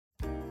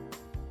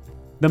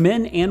The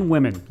men and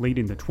women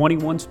leading the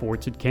 21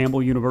 sports at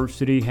Campbell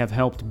University have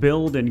helped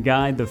build and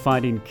guide the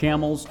Fighting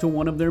Camels to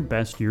one of their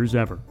best years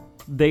ever.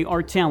 They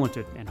are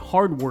talented and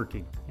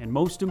hardworking, and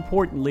most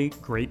importantly,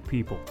 great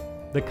people.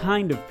 The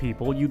kind of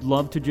people you'd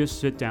love to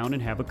just sit down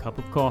and have a cup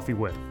of coffee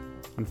with.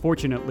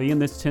 Unfortunately, in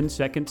this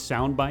 10-second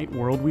soundbite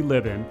world we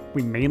live in,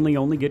 we mainly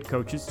only get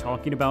coaches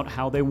talking about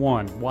how they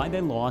won, why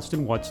they lost,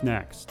 and what's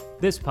next.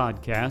 This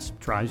podcast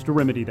tries to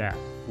remedy that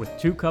with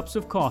 2 cups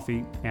of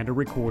coffee and a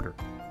recorder.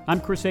 I'm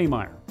Chris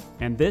Ameyer,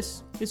 and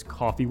this is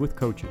Coffee with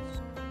Coaches.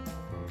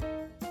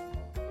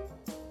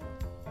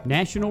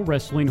 National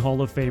Wrestling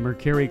Hall of Famer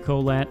Cary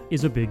Kolat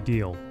is a big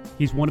deal.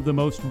 He's one of the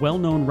most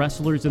well-known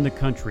wrestlers in the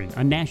country,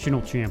 a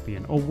national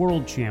champion, a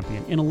world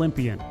champion, an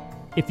Olympian.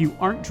 If you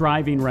aren't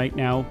driving right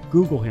now,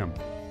 Google him.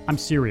 I'm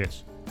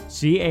serious.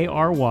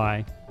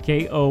 Carykolat.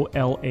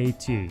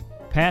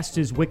 Past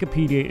his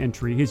Wikipedia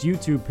entry, his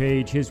YouTube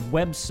page, his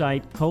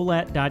website,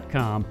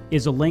 kolat.com,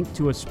 is a link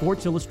to a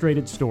Sports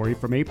Illustrated story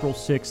from April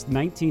 6,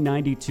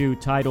 1992,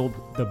 titled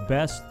The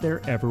Best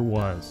There Ever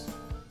Was.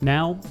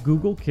 Now,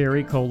 Google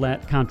Cary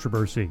Kolat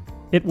controversy.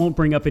 It won't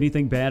bring up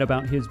anything bad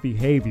about his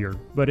behavior,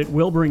 but it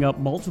will bring up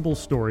multiple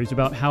stories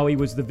about how he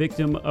was the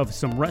victim of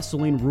some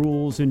wrestling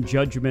rules and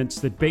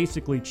judgments that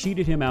basically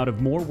cheated him out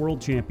of more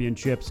world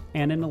championships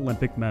and an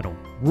Olympic medal.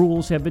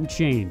 Rules have been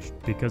changed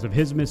because of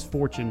his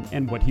misfortune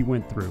and what he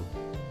went through.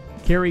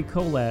 Cary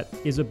Kolat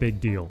is a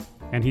big deal,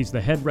 and he's the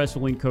head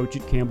wrestling coach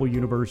at Campbell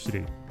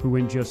University, who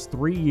in just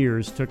 3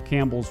 years took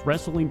Campbell's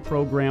wrestling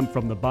program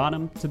from the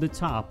bottom to the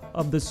top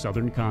of the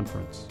Southern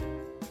Conference.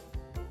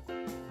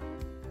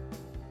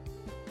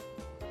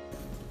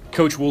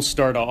 Coach, we'll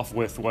start off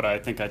with what I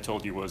think I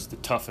told you was the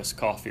toughest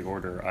coffee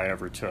order I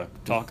ever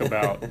took. Talk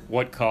about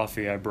what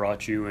coffee I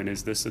brought you, and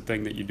is this a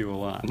thing that you do a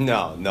lot?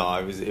 No,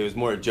 it was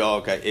more a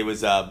joke.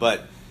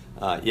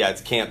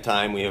 It's camp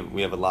time.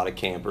 We have a lot of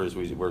campers.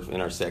 We're in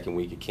our second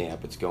week of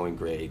camp. It's going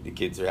great. The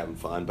kids are having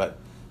fun, but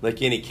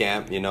like any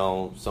camp,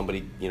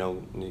 somebody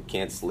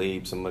can't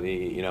sleep,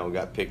 somebody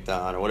got picked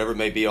on, or whatever it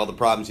may be. All the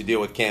problems you deal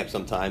with camp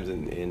sometimes,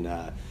 and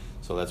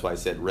so that's why I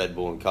said Red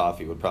Bull and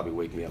coffee would probably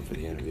wake me up for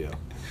the interview.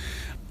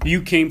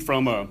 You came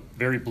from a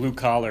very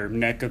blue-collar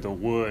neck of the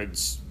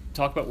woods.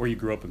 Talk about where you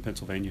grew up in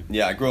Pennsylvania.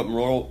 Yeah, I grew up in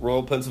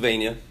rural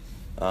Pennsylvania.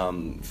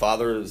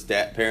 Father's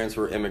parents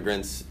were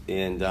immigrants,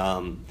 and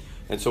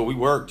so we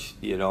worked.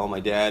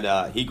 My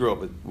dad, he grew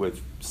up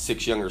with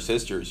 6 younger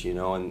sisters,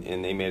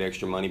 and they made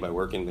extra money by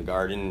working in the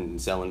garden and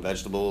selling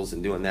vegetables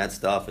and doing that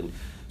stuff. And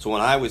so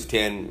when I was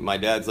 10, my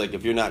dad's like,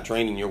 if you're not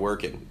training, you're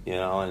working,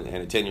 and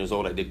at 10 years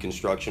old, I did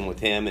construction with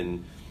him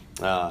and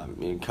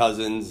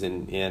cousins,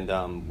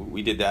 and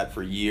we did that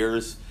for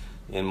years.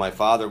 And my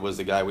father was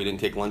the guy, we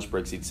didn't take lunch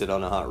breaks. He'd sit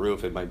on a hot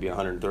roof, it might be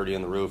 130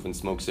 on the roof, and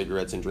smoke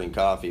cigarettes and drink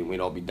coffee, and we'd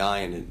all be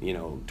dying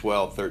at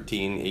 12,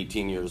 13,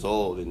 18 years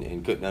old,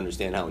 and couldn't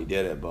understand how he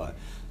did it. But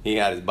he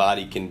had his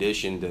body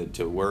conditioned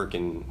to work,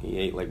 and he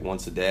ate like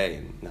once a day,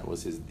 and that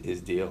was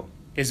his deal.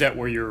 Is that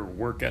where your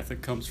work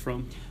ethic comes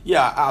from?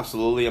 Yeah,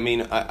 absolutely. I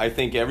mean, I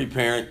think every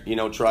parent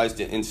tries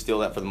to instill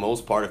that for the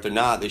most part. If they're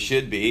not, they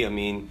should be. I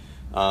mean,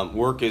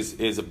 work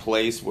is a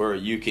place where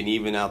you can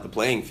even out the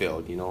playing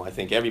field. I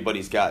think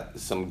everybody's got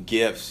some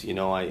gifts.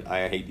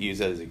 I hate to use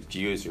that as an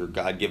excuse or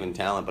God-given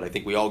talent, but I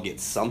think we all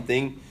get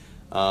something.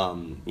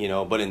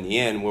 But in the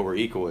end, where we're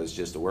equal is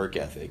just a work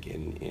ethic,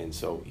 and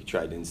so he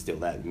tried to instill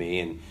that in me,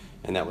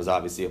 and that was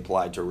obviously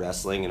applied to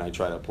wrestling, and I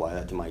try to apply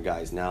that to my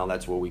guys now.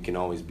 That's where we can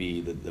always be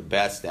the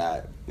best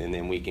at, and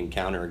then we can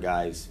counter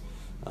guys'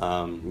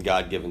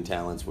 God-given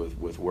talents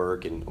with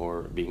work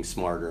or being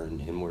smarter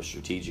and more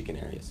strategic in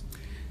areas.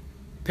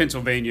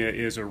 Pennsylvania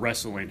is a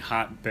wrestling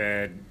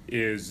hotbed.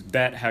 Is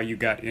that how you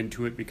got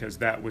into it? Because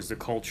that was the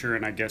culture,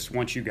 and I guess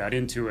once you got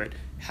into it,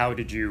 how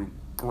did you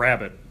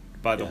grab it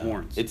by the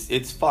horns?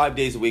 It's 5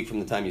 days a week from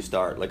the time you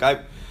start. Like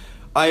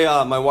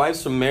my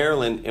wife's from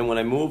Maryland, and when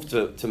I moved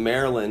to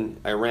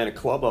Maryland, I ran a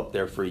club up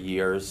there for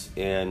years,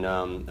 and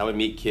I would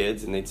meet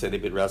kids, and they'd say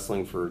they've been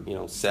wrestling for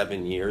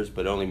 7 years,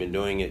 but only been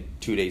doing it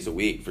 2 days a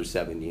week for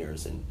 7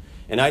 years, and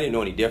I didn't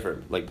know any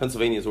different. Like,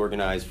 Pennsylvania is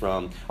organized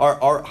from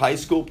our high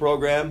school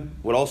program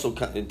would also,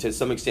 to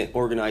some extent,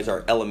 organize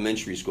our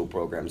elementary school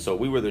program. So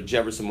we were the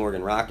Jefferson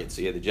Morgan Rockets.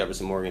 So you had the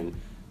Jefferson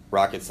Morgan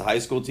Rockets, the high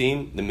school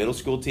team, the middle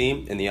school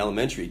team, and the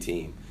elementary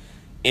team.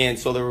 And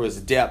so there was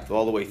depth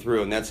all the way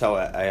through, and that's how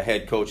a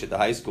head coach at the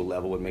high school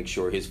level would make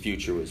sure his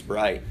future was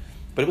bright.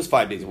 But it was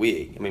 5 days a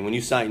week. I mean, when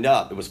you signed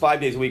up, it was 5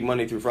 days a week,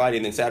 Monday through Friday,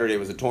 and then Saturday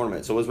was a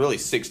tournament. So it was really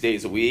 6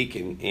 days a week,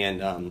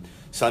 and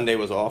Sunday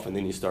was off, and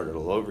then you started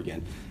all over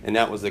again. And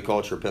that was the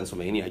culture of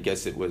Pennsylvania. I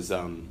guess it was,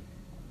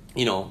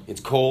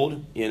 it's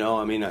cold.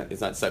 I mean,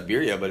 it's not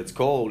Siberia, but it's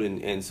cold,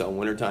 and so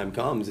wintertime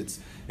comes,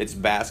 it's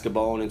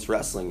basketball and it's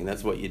wrestling, and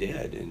that's what you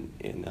did.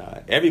 And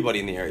everybody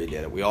in the area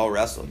did it. We all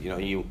wrestled.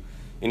 Any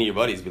of your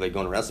buddies would be like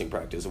going to wrestling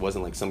practice. It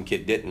wasn't like some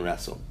kid didn't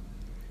wrestle.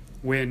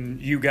 When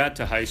you got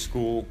to high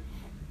school,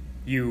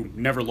 you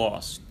never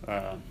lost.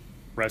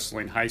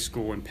 Wrestling high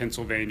school in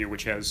Pennsylvania,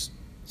 which has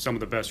some of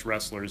the best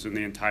wrestlers in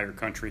the entire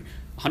country,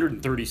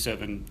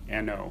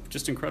 137-0,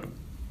 just incredible.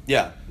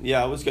 Yeah,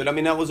 it was good. I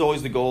mean, that was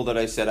always the goal that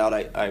I set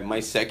out. My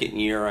second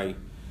year,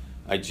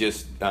 I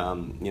just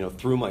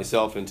threw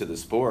myself into the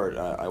sport.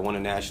 I won a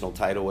national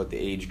title at the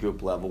age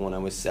group level when I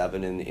was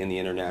 7 in the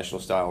international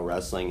style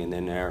wrestling, and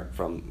then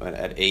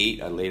at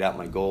 8, I laid out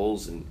my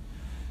goals. And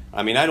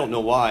I mean, I don't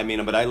know why. I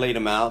mean, but I laid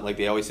them out like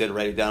they always said,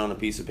 write it down on a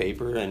piece of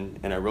paper, and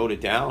I wrote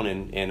it down.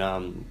 And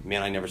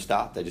man, I never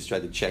stopped. I just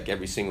tried to check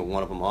every single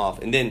one of them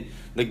off. And then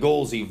the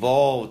goals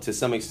evolved to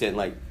some extent.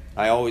 Like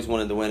I always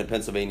wanted to win a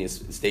Pennsylvania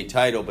state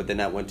title, but then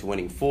that went to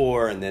winning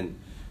 4. And then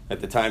at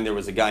the time there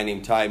was a guy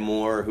named Ty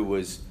Moore who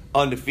was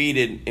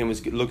undefeated and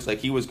looks like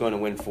he was going to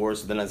win 4.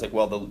 So then I was like,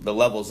 well, the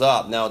level's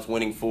up. Now it's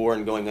winning 4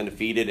 and going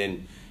undefeated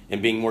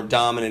and being more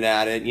dominant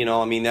at it.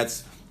 I mean,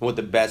 that's what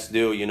the best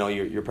do.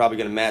 You're probably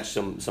going to match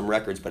some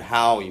records, but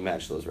how you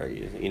match those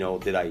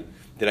records? Did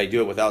I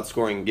do it without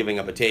scoring, giving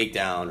up a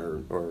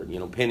takedown,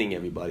 or pinning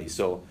everybody?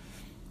 So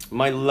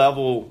my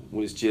level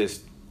was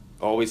just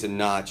always a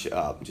notch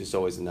up,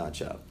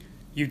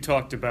 You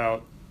talked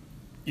about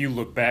you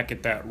look back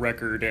at that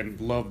record and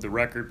love the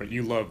record, but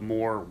you love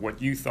more what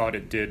you thought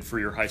it did for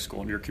your high school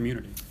and your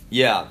community.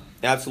 Yeah,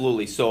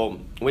 absolutely. So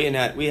we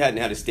hadn't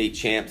had a state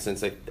champ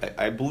since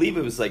I believe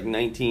it was like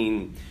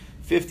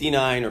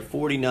 1959 or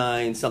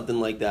 49, something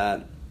like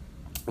that.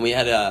 And we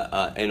had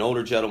an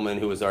older gentleman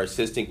who was our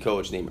assistant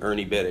coach named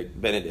Ernie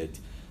Benedict,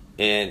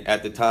 and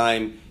at the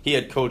time he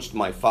had coached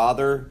my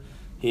father.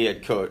 He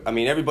had coached. I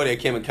mean, everybody I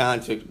came in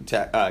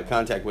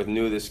contact with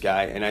knew this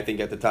guy, and I think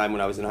at the time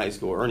when I was in high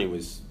school, Ernie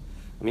was.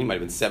 I mean, he might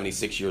have been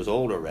 76 years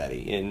old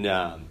already. And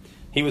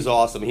he was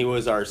awesome. He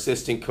was our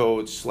assistant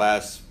coach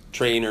 /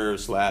 trainer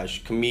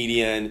 /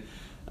 comedian.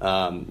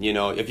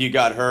 If you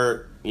got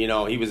hurt, he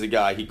was a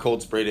guy. He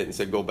cold sprayed it and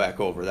said, go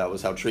back over. That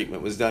was how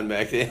treatment was done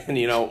back then,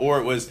 Or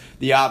it was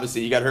the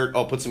opposite. You got hurt,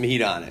 put some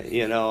heat on it,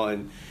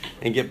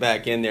 and get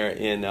back in there.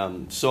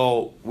 And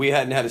so we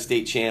hadn't had a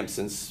state champ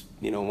since,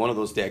 one of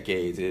those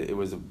decades. It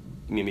was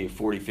maybe a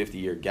 40,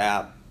 50-year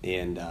gap.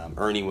 And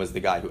Ernie was the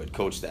guy who had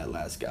coached that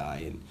last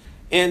guy.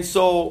 And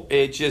so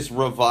it just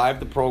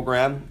revived the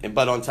program.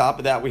 But on top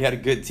of that, we had a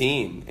good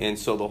team. And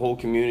so the whole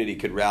community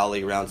could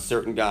rally around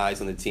certain guys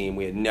on the team.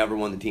 We had never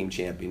won the team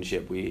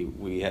championship. We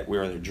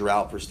were in a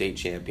drought for state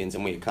champions,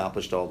 and we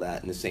accomplished all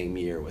that in the same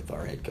year with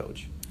our head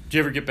coach. Did you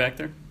ever get back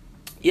there?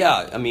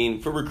 Yeah, I mean,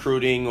 for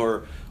recruiting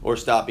or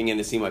stopping in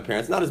to see my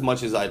parents. Not as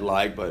much as I'd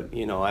like, but,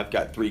 I've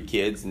got 3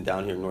 kids and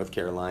down here in North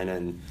Carolina,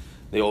 and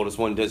the oldest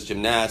one does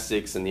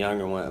gymnastics, and the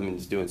younger one,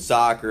 is doing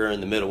soccer, and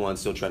the middle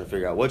one's still trying to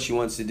figure out what she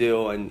wants to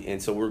do,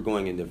 and so we're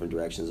going in different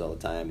directions all the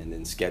time, and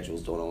then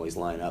schedules don't always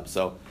line up.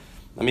 So,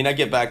 I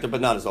get back there, but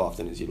not as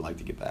often as you'd like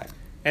to get back.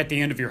 At the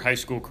end of your high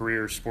school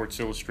career, Sports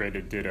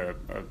Illustrated did a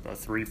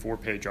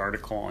 3-4-page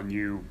article on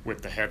you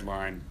with the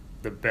headline,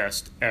 "The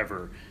Best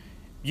Ever."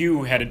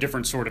 You had a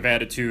different sort of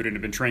attitude and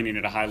have been training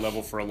at a high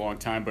level for a long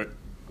time, but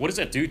what does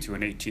that do to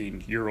an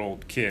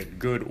 18-year-old kid,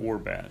 good or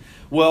bad?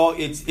 Well,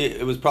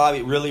 it was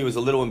probably really, it was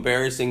a little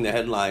embarrassing, the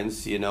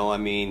headlines,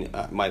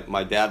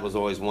 my dad was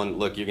always one,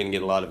 look, you're going to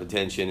get a lot of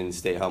attention and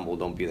stay humble,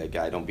 don't be that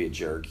guy, don't be a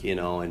jerk,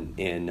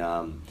 and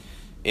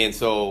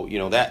so,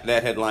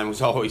 that headline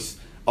was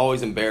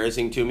always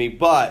embarrassing to me,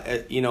 but,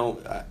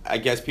 I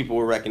guess people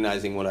were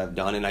recognizing what I've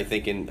done, and I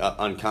think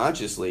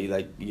unconsciously,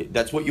 like,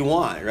 that's what you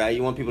want, right?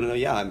 You want people to know,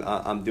 yeah,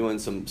 I'm doing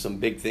some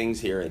big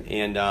things here,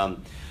 and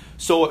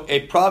so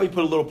it probably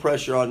put a little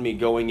pressure on me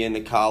going into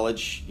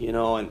college, and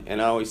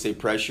I always say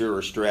pressure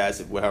or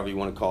stress, whatever you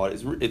want to call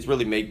it. It's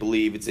really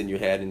make-believe. It's in your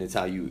head, and it's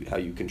how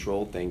you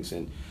control things.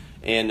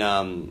 And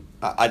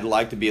I'd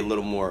like to be a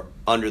little more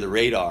under the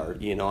radar.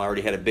 I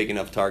already had a big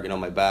enough target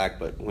on my back,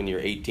 but when you're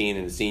 18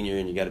 and a senior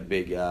and you got a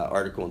big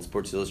article in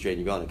Sports Illustrated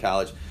and you're going to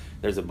college,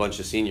 there's a bunch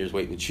of seniors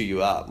waiting to chew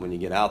you up when you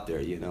get out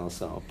there,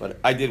 So, but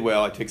I did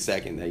well. I took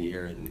second that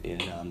year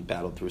and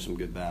battled through some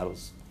good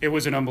battles. It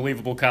was an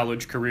unbelievable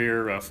college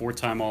career,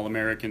 4-time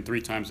All-American,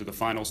 3 times to the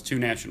finals, 2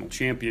 national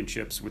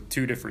championships with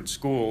 2 different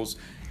schools.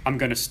 I'm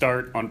going to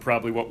start on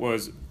probably what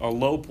was a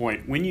low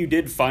point. When you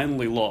did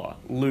finally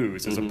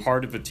lose as a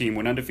part of a team,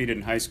 when undefeated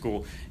in high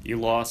school, you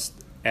lost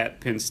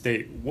at Penn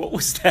State. What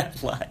was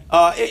that like?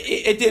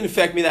 It didn't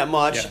affect me that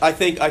much. Yeah. I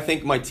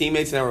think my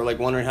teammates and I were like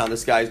wondering how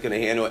this guy's going to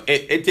handle it.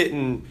 It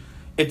didn't.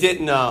 I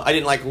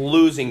didn't like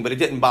losing, but it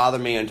didn't bother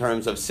me in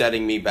terms of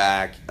setting me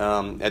back.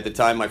 At the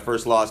time, my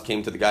first loss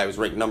came to the guy who was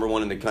ranked number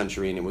 1 in the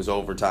country, and it was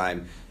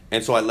overtime.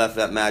 And so I left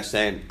that match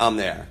saying, I'm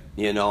there.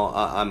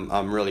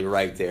 I'm really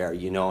right there.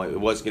 It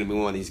wasn't going to be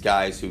one of these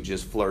guys who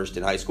just flourished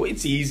in high school.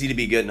 It's easy to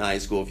be good in high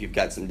school if you've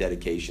got some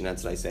dedication.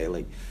 That's what I say.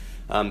 Like,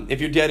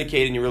 if you're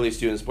dedicated and you're really a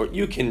student in sport,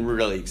 you can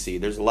really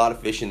exceed. There's a lot of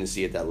fish in the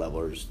sea at that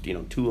level. There's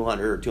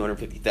 200 or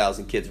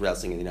 250,000 kids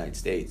wrestling in the United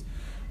States.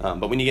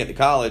 But when you get to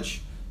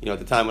college, at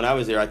the time when I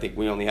was there, I think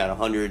we only had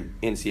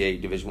 100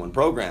 NCAA Division I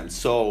programs.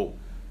 So,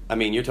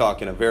 you're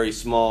talking a very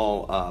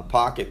small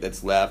pocket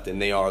that's left,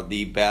 and they are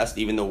the best.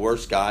 Even the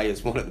worst guy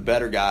is one of the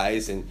better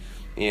guys.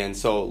 And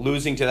so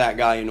losing to that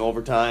guy in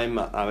overtime,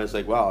 I was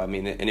like, wow. And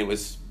it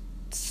was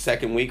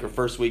second week or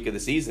first week of the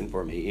season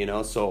for me,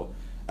 So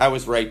I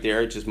was right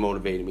there. It just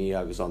motivated me.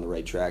 I was on the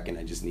right track, and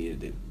I just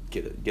needed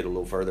get a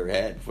little further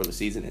ahead before the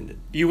season ended.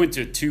 You went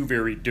to two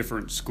very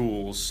different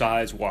schools,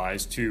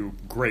 size-wise, two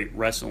great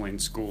wrestling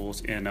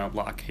schools in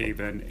Lock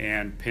Haven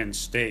and Penn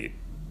State.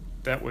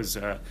 That was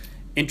an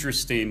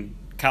interesting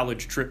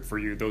college trip for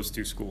you, those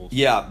two schools.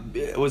 Yeah,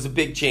 it was a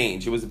big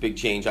change.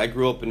 I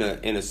grew up in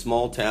a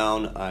small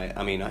town.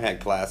 I mean, I had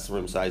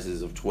classroom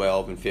sizes of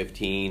 12 and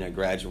 15. I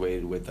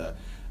graduated with a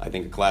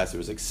class. There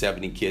was like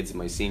 70 kids in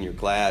my senior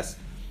class.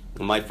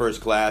 My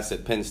first class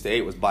at Penn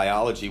State was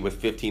biology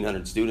with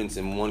 1,500 students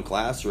in one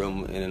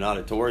classroom in an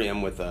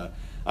auditorium with a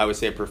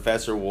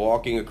professor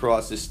walking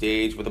across the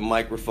stage with a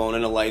microphone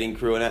and a lighting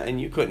crew,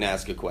 and you couldn't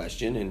ask a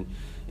question.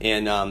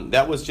 And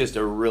that was just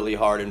a really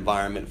hard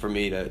environment for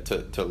me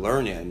to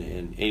learn in.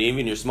 And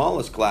even your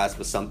smallest class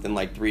was something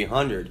like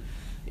 300.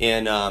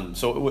 And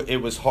so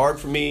it was hard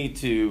for me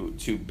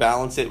to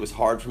balance it. It was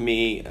hard for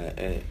me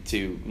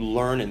to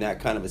learn in that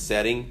kind of a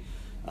setting.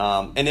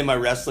 And then my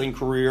wrestling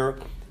career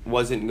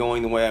wasn't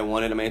going the way I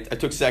wanted. I mean, I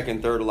took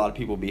second, third. A lot of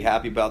people would be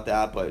happy about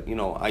that. But,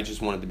 I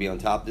just wanted to be on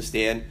top of the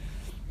stand.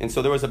 And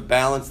so there was a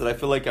balance that I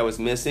feel like I was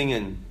missing.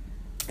 And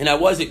I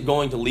wasn't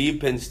going to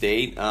leave Penn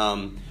State.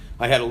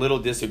 I had a little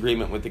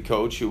disagreement with the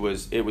coach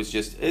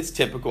it's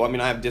typical. I mean,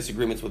 I have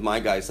disagreements with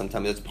my guys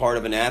sometimes. It's part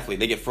of an athlete.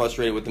 They get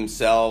frustrated with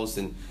themselves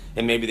and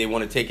maybe they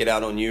want to take it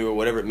out on you or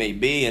whatever it may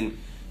be. And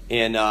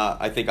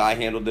I think I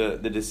handled the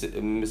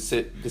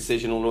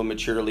decision a little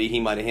immaturely. He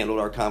might have handled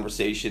our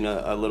conversation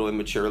a little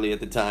immaturely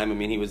at the time. I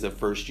mean, he was a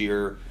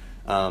first-year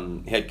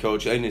head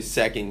coach in his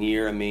second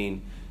year. I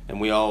mean, and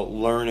we all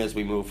learn as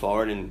we move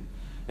forward.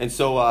 And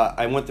so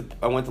I went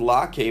to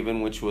Lock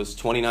Haven, which was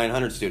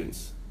 2,900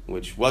 students,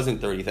 which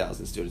wasn't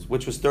 30,000 students,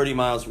 which was 30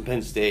 miles from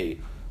Penn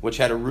State, which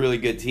had a really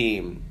good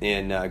team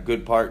and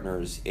good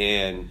partners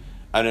and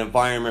an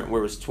environment where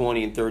it was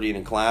 20 and 30 in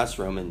a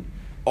classroom. And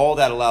all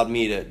that allowed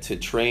me to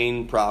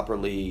train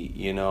properly,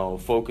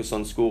 focus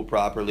on school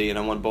properly, and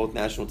I won both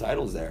national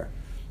titles there.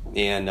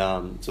 And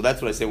so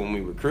that's what I say when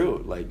we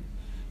recruit. Like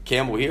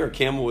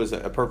Campbell was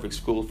a perfect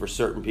school for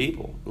certain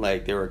people.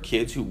 Like there are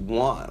kids who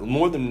want,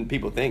 more than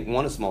people think,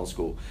 want a small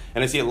school.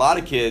 And I see a lot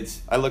of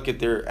kids, I look at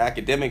their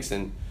academics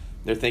and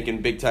they're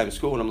thinking big time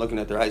school, and I'm looking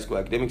at their high school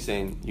academics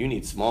saying, you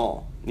need a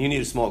small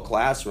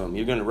classroom.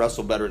 You're going to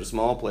wrestle better at a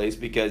small place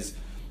because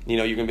you're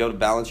going to be able to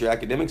balance your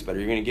academics better.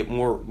 You're going to get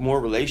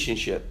more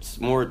relationships,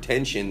 more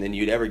attention than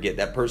you'd ever get,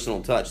 that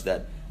personal touch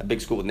that a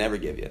big school would never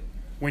give you.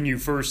 When you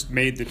first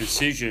made the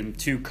decision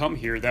to come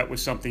here, that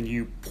was something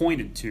you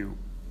pointed to.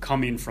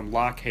 Coming from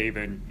Lock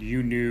Haven,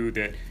 you knew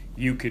that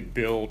you could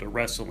build a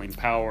wrestling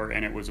power,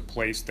 and it was a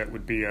place that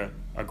would be a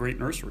great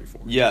nursery for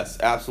you. Yes,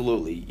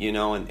 absolutely.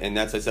 And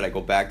that's, I said, I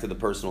go back to the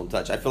personal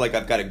touch. I feel like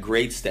I've got a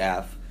great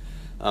staff.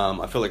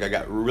 I feel like I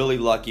got really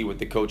lucky with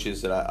the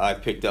coaches that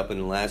I've picked up in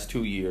the last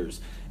 2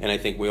 years, and I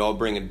think we all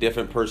bring a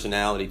different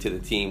personality to the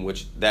team,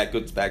 which that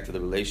goes back to the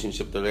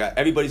relationship.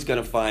 Everybody's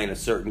going to find a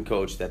certain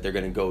coach that they're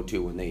going to go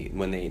to when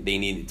they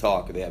need to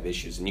talk or they have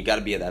issues, and you got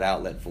to be at that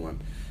outlet for them.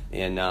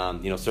 And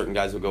certain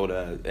guys will go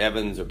to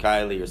Evans or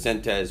Kylie or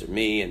Sentez or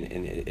me,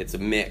 and it's a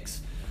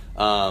mix.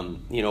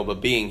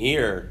 But being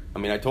here, I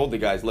mean, I told the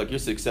guys, look, you're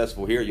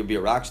successful here, you'll be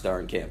a rock star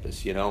on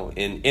campus, in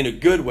a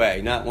good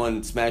way, not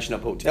one smashing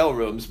up hotel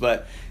rooms,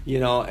 but, we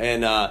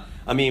won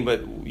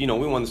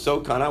the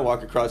SoCon, I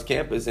walk across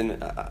campus,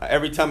 and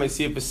every time I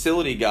see a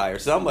facility guy or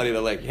somebody,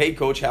 they're like, hey,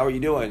 coach, how are you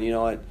doing?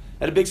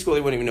 At a big school,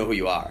 they wouldn't even know who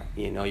you are.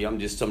 I'm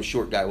just some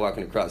short guy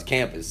walking across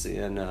campus,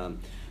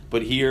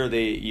 but here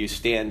you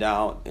stand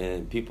out,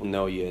 and people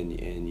know you,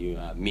 and you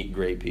meet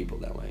great people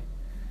that way.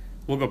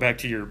 We'll go back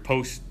to your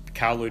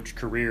post-college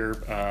career,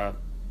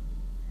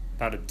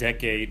 about a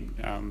decade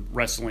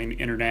wrestling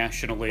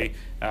internationally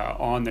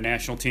on the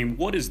national team.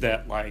 What is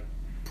that like,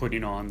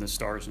 putting on the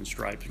Stars and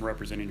Stripes and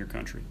representing your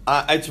country?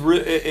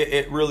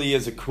 It really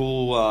is a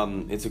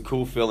cool. It's a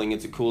cool feeling.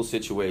 It's a cool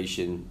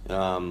situation.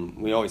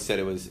 We always said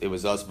it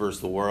was us versus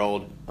the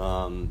world.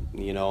 And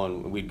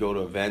we'd go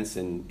to events,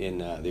 and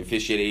the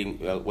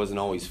officiating wasn't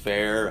always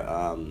fair.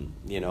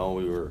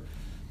 We're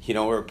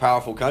a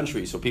powerful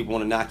country, so people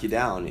want to knock you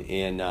down.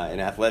 And in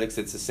athletics,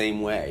 it's the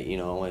same way,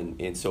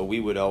 and so we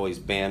would always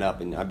band up.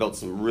 And I built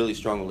some really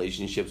strong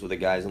relationships with the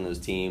guys on those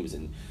teams,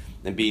 and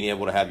being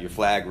able to have your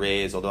flag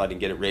raised, although I didn't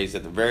get it raised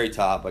at the very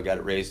top, I got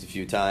it raised a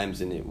few times,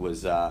 and it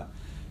was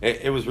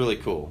really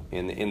cool.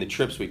 And in the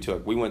trips we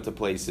took, we went to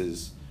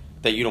places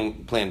that you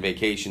don't plan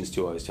vacations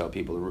to. I always tell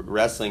people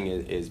wrestling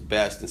is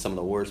best in some of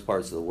the worst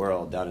parts of the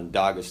world, down in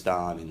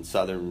Dagestan and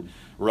southern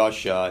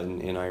Russia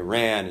and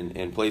Iran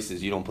and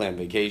places you don't plan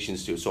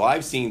vacations to. So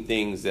I've seen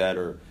things that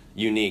are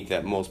unique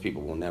that most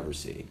people will never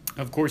see.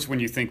 Of course, when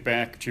you think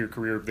back to your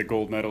career, the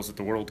gold medals at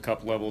the World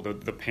Cup level, the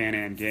Pan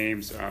Am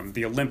Games,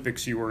 the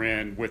Olympics you were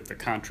in with the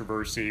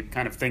controversy,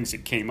 kind of things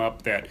that came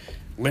up that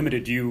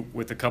limited you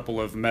with a couple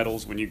of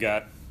medals when you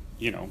got,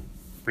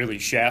 really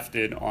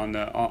shafted on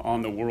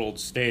the world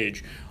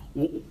stage.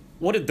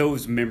 What did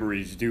those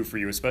memories do for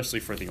you, especially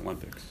for the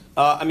Olympics?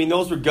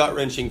 Those were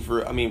gut-wrenching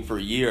for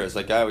years.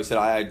 Like I always said,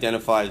 I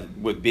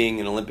identified with being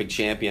an Olympic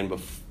champion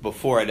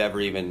before I'd ever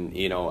even,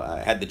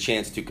 had the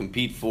chance to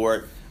compete for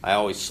it. I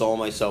always saw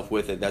myself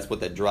with it. That's what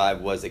that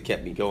drive was that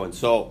kept me going.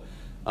 So,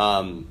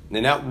 and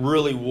that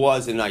really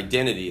was an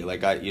identity.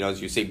 Like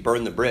as you say,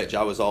 burn the bridge.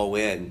 I was all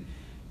in.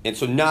 And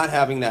so not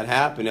having that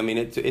happen, I mean,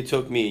 it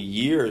took me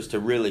years to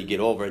really get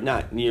over it.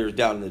 Not years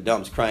down in the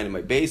dumps crying in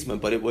my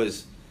basement, but it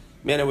was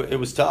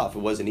tough. It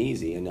wasn't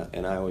easy.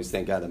 And I always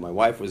thank God that my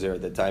wife was there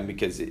at the time,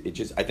 because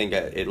I think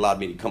it allowed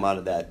me to come out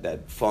of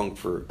that funk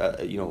for,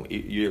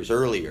 years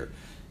earlier.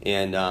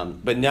 And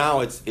but now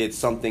it's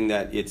something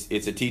that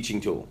it's a teaching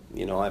tool.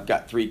 I've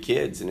got 3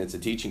 kids, and it's a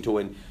teaching tool.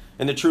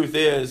 And the truth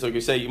is, like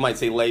you say, you might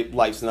say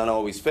life's not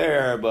always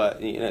fair,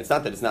 but it's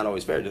not that it's not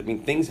always fair. I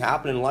mean, things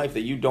happen in life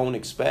that you don't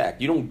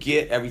expect. You don't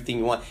get everything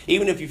you want,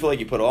 even if you feel like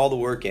you put all the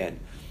work in.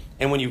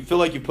 And when you feel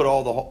like you put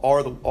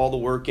all the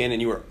work in and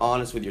you are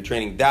honest with your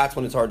training, that's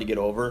when it's hard to get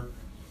over.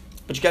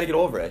 But you got to get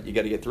over it. You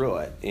got to get through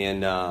it.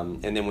 And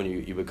then when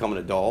you become an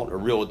adult, a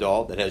real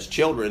adult that has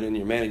children, and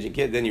you're managing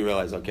kids, then you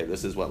realize, okay,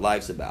 this is what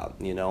life's about,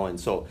 And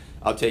so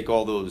I'll take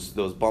all those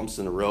bumps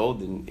in the road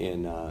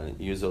and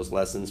use those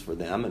lessons for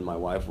them, and my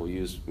wife will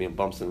use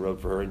bumps in the road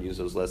for her and use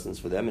those lessons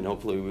for them, and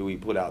hopefully we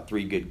put out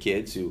 3 good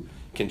kids who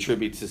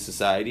contribute to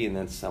society, and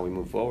that's how we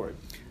move forward.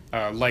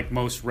 Like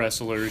most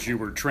wrestlers, you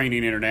were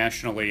training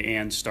internationally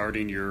and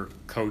starting your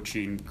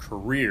coaching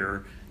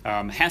career.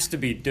 Has to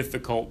be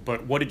difficult,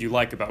 but what did you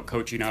like about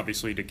coaching,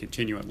 obviously, to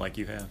continue it like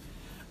you have?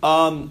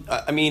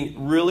 I mean,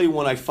 really,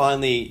 when I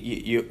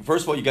finally,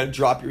 first of all, you got to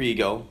drop your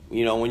ego.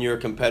 When you're a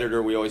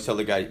competitor, we always tell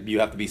the guy, you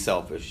have to be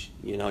selfish.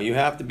 You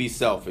have to be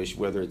selfish,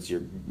 whether it's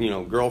your,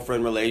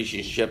 girlfriend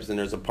relationships and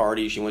there's a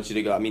party, she wants you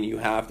to go. I mean, you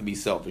have to be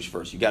selfish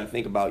first. You got to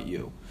think about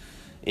you.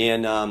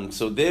 And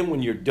so then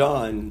when you're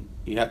done,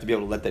 you have to be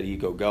able to let that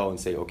ego go and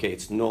say, okay,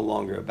 it's no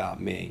longer about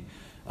me.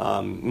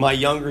 My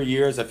younger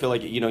years, I feel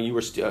like,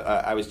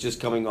 I was just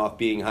coming off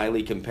being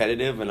highly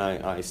competitive, and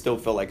I still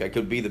felt like I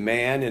could be the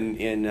man.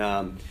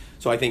 And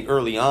so I think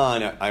early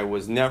on, I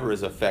was never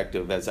as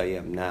effective as I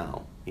am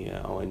now,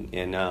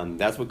 and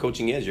that's what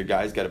coaching is. Your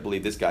guys got to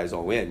believe this guy's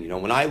all in.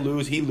 When I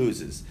lose, he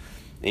loses.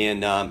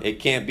 And it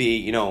can't be,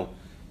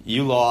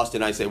 you lost,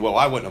 and I say, well,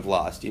 I wouldn't have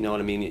lost. You know what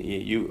I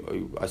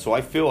mean? So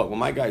I feel like when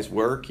my guys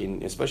work,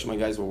 and especially my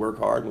guys will work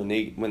hard, when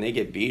they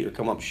get beat or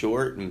come up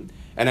short,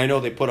 and I know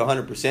they put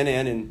 100%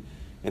 in,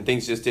 and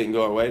things just didn't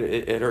go our way,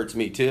 it hurts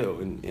me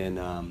too. And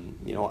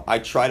I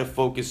try to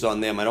focus on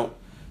them.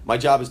 My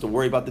job is to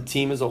worry about the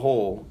team as a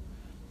whole,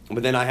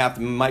 but then I have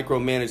to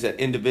micromanage that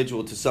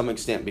individual to some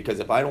extent, because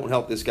if I don't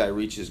help this guy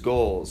reach his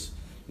goals,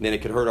 then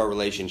it could hurt our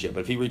relationship. But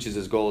if he reaches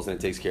his goals, then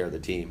it takes care of the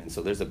team. And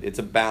so it's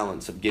a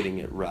balance of getting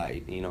it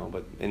right,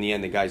 But in the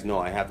end, the guys know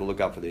I have to look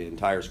out for the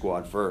entire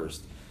squad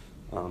first.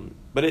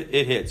 But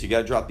it hits. You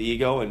got to drop the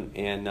ego,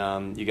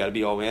 and you got to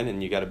be all in,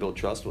 and you got to build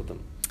trust with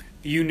them.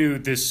 You knew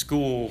this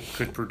school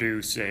could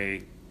produce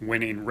a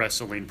winning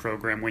wrestling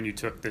program when you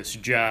took this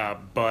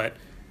job, but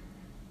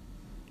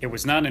it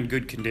was not in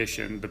good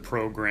condition, the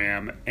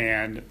program,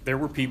 and there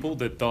were people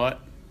that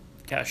thought,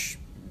 gosh,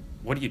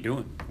 what are you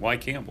doing? Why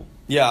Campbell?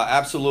 Yeah,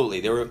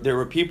 absolutely. There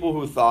were people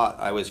who thought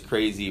I was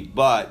crazy,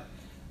 but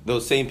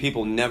those same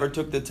people never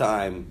took the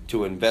time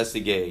to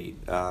investigate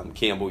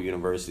Campbell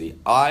University.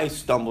 I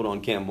stumbled on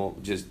Campbell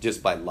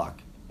just by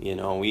luck.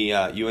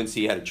 UNC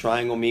had a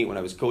triangle meet when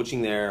I was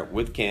coaching there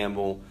with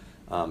Campbell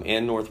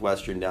and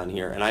Northwestern down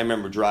here, and I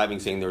remember driving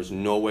saying, there's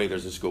no way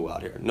there's a school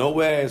out here. No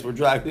way, as we're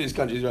driving through these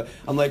countries.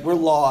 I'm like, we're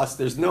lost.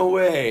 There's no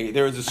way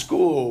there is a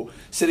school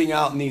sitting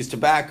out in these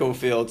tobacco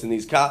fields and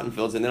these cotton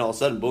fields, and then all of a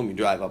sudden, boom, you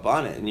drive up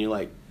on it, and you're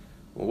like,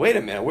 well, wait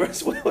a minute,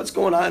 what's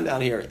going on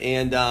down here?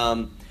 And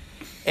I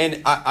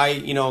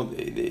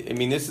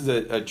mean, this is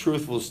a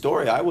truthful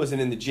story. I wasn't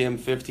in the gym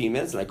 15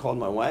 minutes, and I called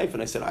my wife,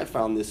 and I said, I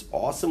found this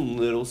awesome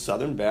little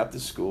Southern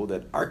Baptist school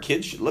that our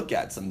kids should look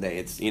at someday.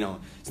 It's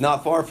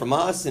not far from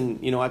us,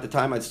 and at the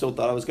time I still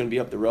thought I was going to be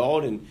up the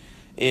road,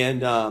 and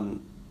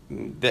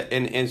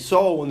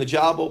so when the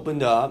job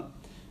opened up,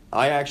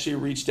 I actually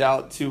reached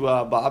out to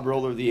Bob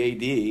Roller, the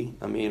AD.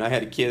 I mean,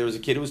 there was a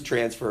kid who was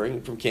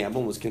transferring from Campbell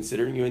and was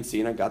considering UNC,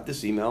 and I got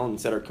this email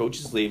and said our coach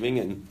is leaving,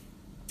 and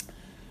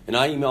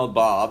I emailed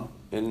Bob,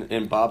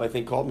 and Bob, I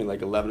think, called me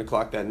like 11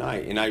 o'clock that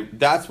night, and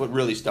that's what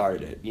really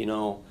started it,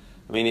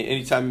 I mean,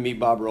 anytime you meet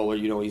Bob Roller,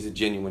 he's a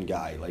genuine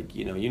guy, like,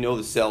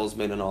 the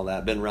salesman and all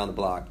that, been around the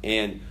block,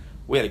 and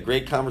we had a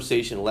great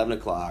conversation at 11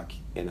 o'clock,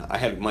 and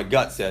my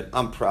gut said,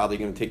 I'm probably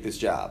going to take this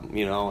job,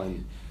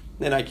 and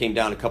then I came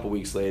down a couple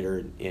weeks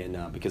later,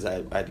 and because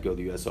I had to go to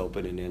the U.S.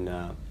 Open, and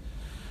then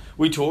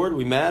we toured,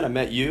 we met, I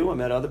met you, I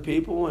met other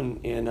people,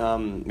 and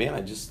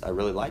man, I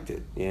really liked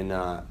it, and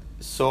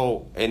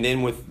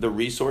then with the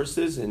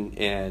resources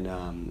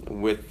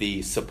and with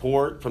the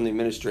support from the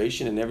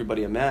administration and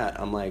everybody I met,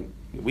 I'm like,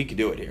 we could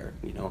do it here,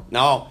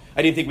 Now,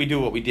 I didn't think we'd do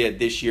what we did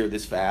this year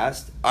this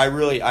fast. I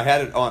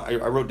had it on.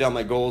 I wrote down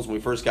my goals when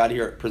we first got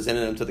here,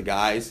 presented them to the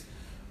guys.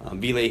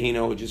 Vile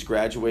Hino, who just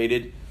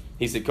graduated,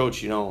 he said, Coach,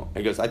 he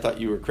goes, I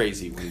thought you were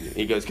crazy.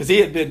 He goes, because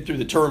he had been through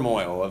the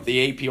turmoil of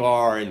the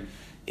APR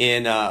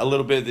and a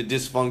little bit of the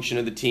dysfunction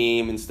of the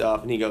team and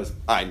stuff. And he goes,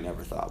 I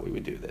never thought we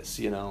would do this,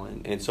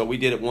 And so we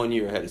did it 1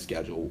 year ahead of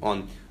schedule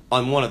on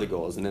on one of the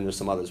goals, and then there's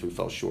some others we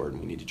fell short and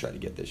we need to try to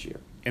get this year.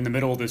 In the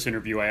middle of this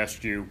interview, I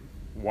asked you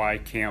why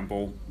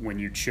Campbell when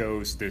you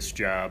chose this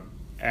job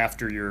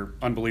after your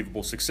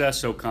unbelievable success,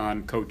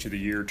 SoCon Coach of the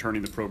Year,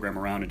 turning the program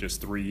around in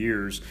just 3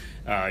 years.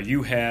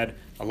 You had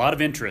a lot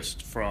of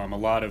interest from a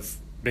lot of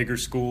bigger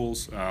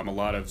schools, a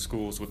lot of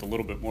schools with a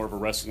little bit more of a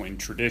wrestling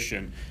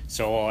tradition.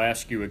 So I'll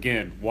ask you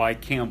again, why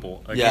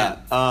Campbell again?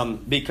 Yeah,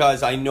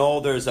 because I know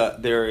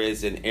there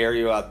is an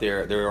area out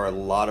there. There are a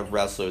lot of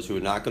wrestlers who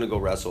are not going to go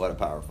wrestle at a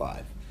Power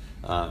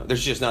 5.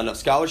 There's just not enough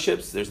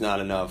scholarships. There's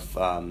not enough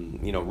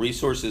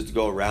resources to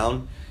go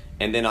around.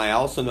 And then I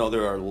also know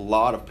there are a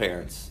lot of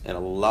parents and a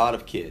lot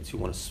of kids who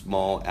want a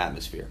small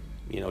atmosphere,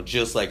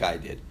 just like I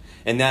did.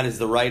 And that is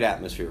the right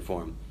atmosphere for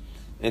them.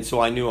 And so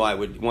I knew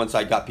once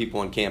I got people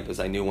on campus,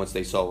 I knew once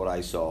they saw what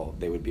I saw,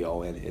 they would be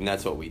all in. And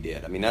that's what we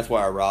did. I mean, that's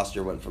why our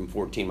roster went from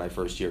 14 my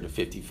first year to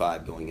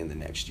 55 going in the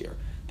next year.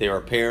 There are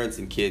parents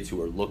and kids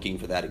who are looking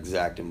for that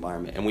exact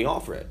environment, and we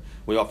offer it.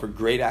 We offer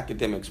great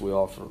academics. We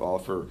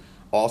offer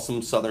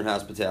awesome Southern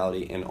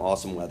hospitality and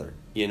awesome weather,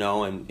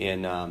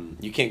 and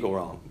you can't go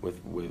wrong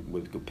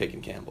with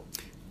picking Campbell.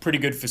 Pretty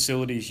good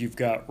facilities you've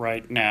got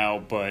right now,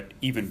 but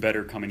even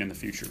better coming in the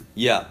future.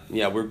 Yeah,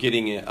 we're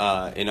getting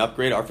an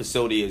upgrade. Our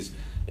facility is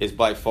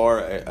by far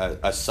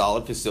a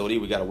solid facility.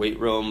 We got a weight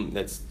room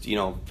that's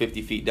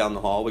 50 feet down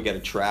the hall. We got a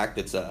track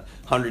that's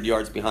 100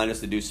 yards behind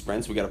us to do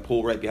sprints. We got a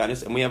pool right behind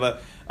us, and we have a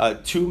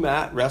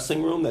 2-mat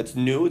wrestling room that's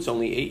new. It's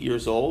only 8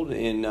 years old,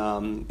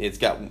 and it's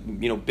got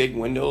big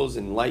windows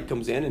and light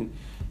comes in,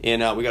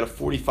 and we got a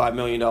 $45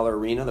 million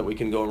arena that we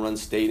can go and run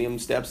stadium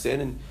steps in,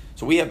 and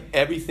so we have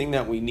everything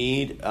that we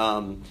need.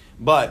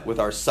 But with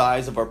our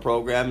size of our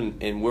program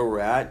and where we're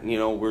at,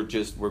 we're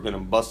going to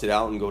bust it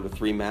out and go to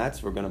 3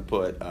 mats. We're going to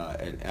put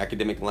an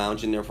academic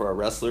lounge in there for our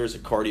wrestlers, a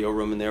cardio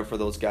room in there for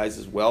those guys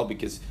as well,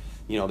 because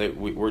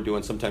we're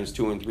doing sometimes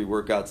 2 and 3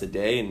 workouts a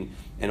day, and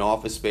an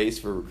office space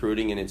for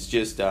recruiting, and it's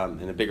just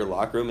in a bigger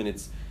locker room, and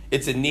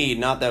it's a need.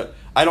 Not that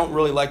I don't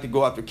really like to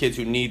go after kids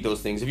who need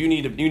those things. If you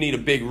need a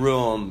big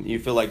room, you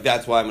feel like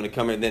that's why I'm going to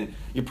come in, then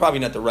you're probably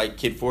not the right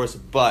kid for us.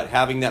 But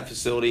having that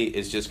facility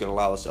is just going to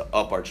allow us to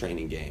up our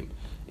training game,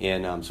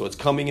 and so it's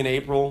coming in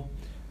April.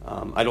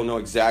 I don't know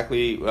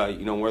exactly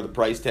where the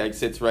price tag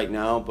sits right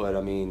now, but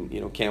I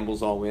mean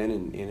Campbell's all in,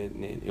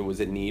 and it was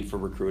a need for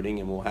recruiting,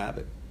 and we'll have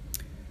it.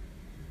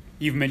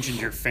 You've mentioned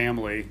your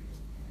family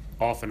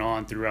off and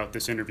on throughout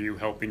this interview,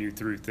 helping you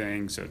through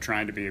things,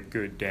 trying to be a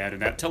good dad.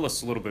 And tell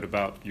us a little bit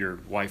about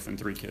your wife and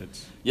 3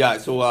 kids. Yeah,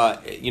 so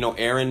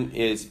Erin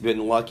has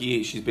been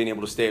lucky. She's been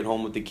able to stay at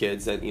home with the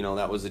kids. That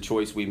was a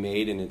choice we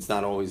made, and it's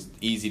not always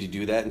easy to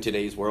do that in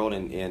today's world.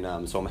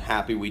 And so I'm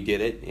happy we did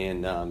it.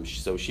 And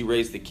so she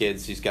raised the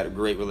kids. She's got a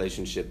great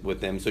relationship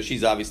with them. So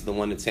she's obviously the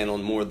one that's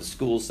handling more of the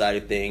school side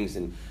of things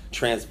and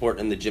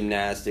transporting the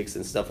gymnastics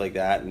and stuff like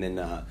that. And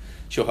then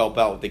she'll help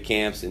out with the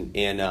camps,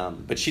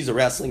 but she's a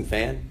wrestling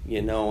fan,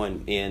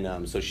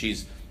 and so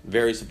she's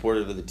very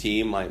supportive of the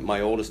team. My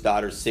oldest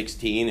daughter's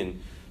 16,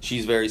 and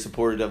she's very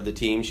supportive of the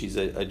team. She's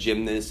a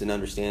gymnast and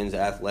understands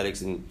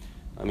athletics, and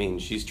I mean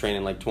she's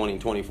training like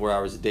 24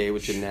 hours a day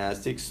with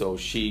gymnastics, so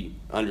she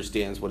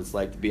understands what it's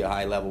like to be a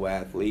high-level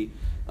athlete.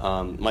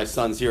 My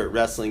son's here at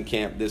wrestling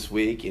camp this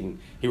week, and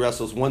he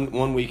wrestles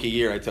one week a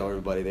year. I tell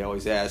everybody, they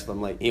always ask, but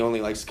I'm like, he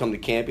only likes to come to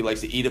camp. He likes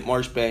to eat at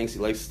Marshbanks. He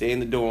likes to stay in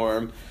the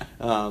dorm.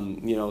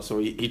 So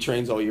he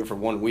trains all year for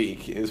 1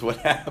 week is what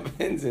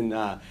happens. And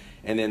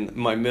then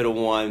my middle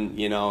one,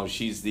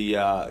 she's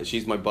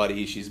my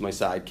buddy. She's my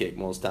sidekick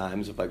most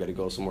times. If I got to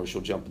go somewhere,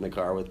 she'll jump in the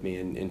car with me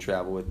and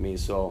travel with me.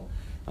 So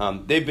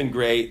they've been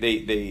great.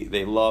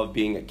 They love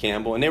being at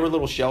Campbell, and they were a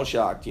little shell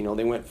shocked. They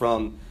went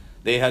from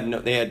They had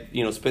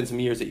spent some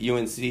years at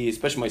UNC,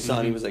 especially my son.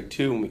 Mm-hmm. He was like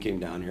 2 when we came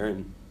down here,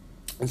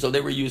 and so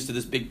they were used to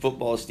this big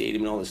football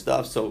stadium and all this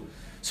stuff. So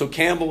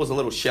Campbell was a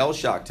little shell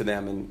shock to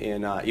them,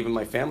 and even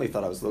my family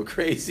thought I was a little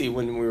crazy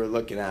when we were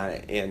looking at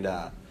it,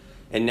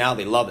 and now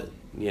they love it.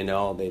 They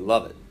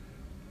love it.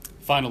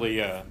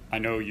 Finally, I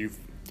know you've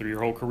through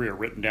your whole career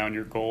written down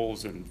your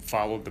goals and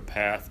followed the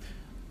path.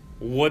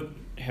 What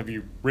have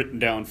you written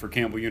down for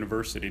Campbell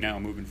University now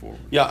moving forward?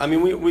 Yeah, I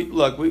mean,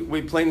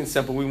 we plain and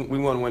simple, we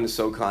want to win the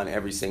SoCon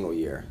every single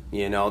year.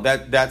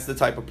 That's the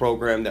type of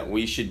program that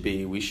we should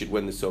be. We should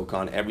win the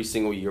SoCon every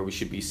single year. We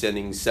should be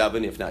sending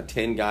 7, if not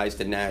 10 guys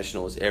to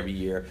nationals every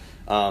year.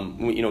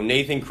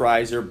 Nathan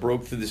Kreiser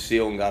broke through the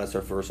seal and got us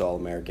our first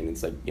All-American.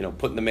 It's like,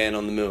 putting the man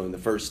on the moon, the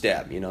first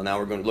step. Now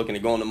we're looking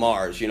at going to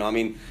Mars.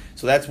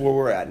 So that's where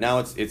we're at. Now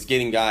it's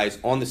getting guys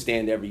on the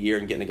stand every year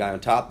and getting a guy on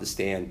top of the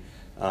stand.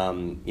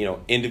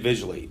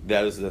 Individually,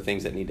 those are the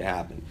things that need to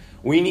happen.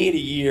 We need a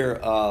year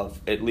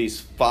of at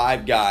least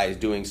 5 guys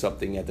doing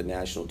something at the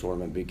national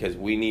tournament, because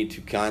we need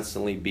to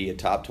constantly be a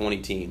top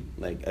 20 team.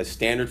 Like, a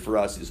standard for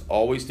us is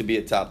always to be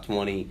a top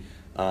 20,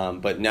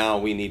 but now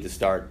we need to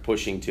start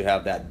pushing to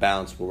have that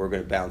bounce where we're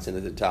going to bounce into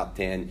the top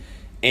 10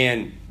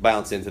 and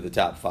bounce into the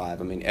top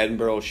 5. I mean,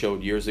 Edinburgh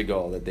showed years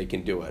ago that they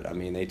can do it. I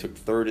mean, they took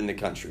 3rd in the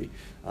country.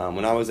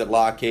 When I was at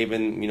Lock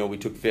Haven, we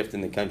took 5th in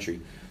the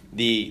country.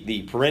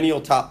 the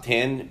perennial top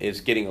 10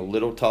 is getting a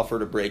little tougher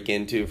to break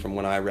into from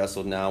when I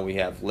wrestled. Now we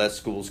have less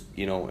schools,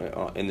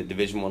 in the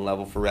Division I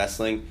level for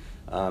wrestling.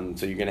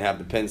 So you're going to have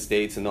the Penn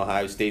States and the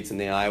Ohio States and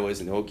the Iowas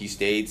and the Okie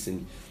States,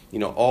 and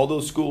all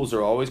those schools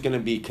are always going to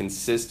be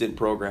consistent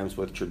programs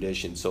with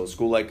tradition. So a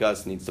school like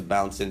us needs to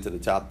bounce into the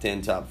top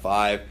 10, top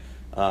 5.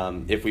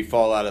 If we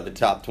fall out of the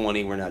top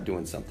 20, we're not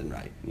doing something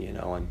right,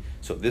 And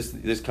so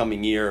this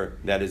coming year,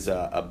 that is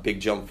a big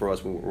jump for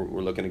us.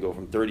 We're looking to go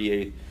from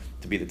 38th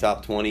to be the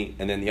top 20.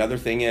 And then the other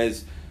thing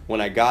is, when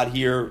I got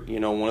here,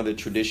 one of the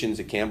traditions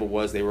at Campbell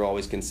was they were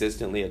always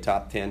consistently a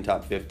top 10,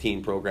 top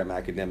 15 program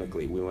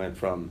academically. We went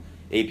from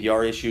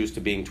APR issues to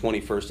being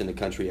 21st in the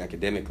country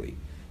academically.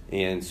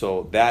 And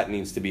so that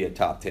needs to be a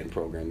top 10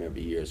 program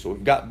every year. So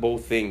we've got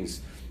both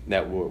things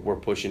that we're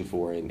pushing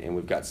for, and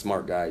we've got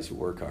smart guys who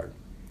work hard.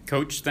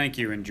 Coach, thank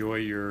you. Enjoy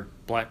your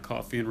black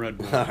coffee and Red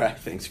Bull. All right.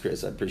 Thanks,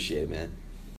 Chris. I appreciate it, man.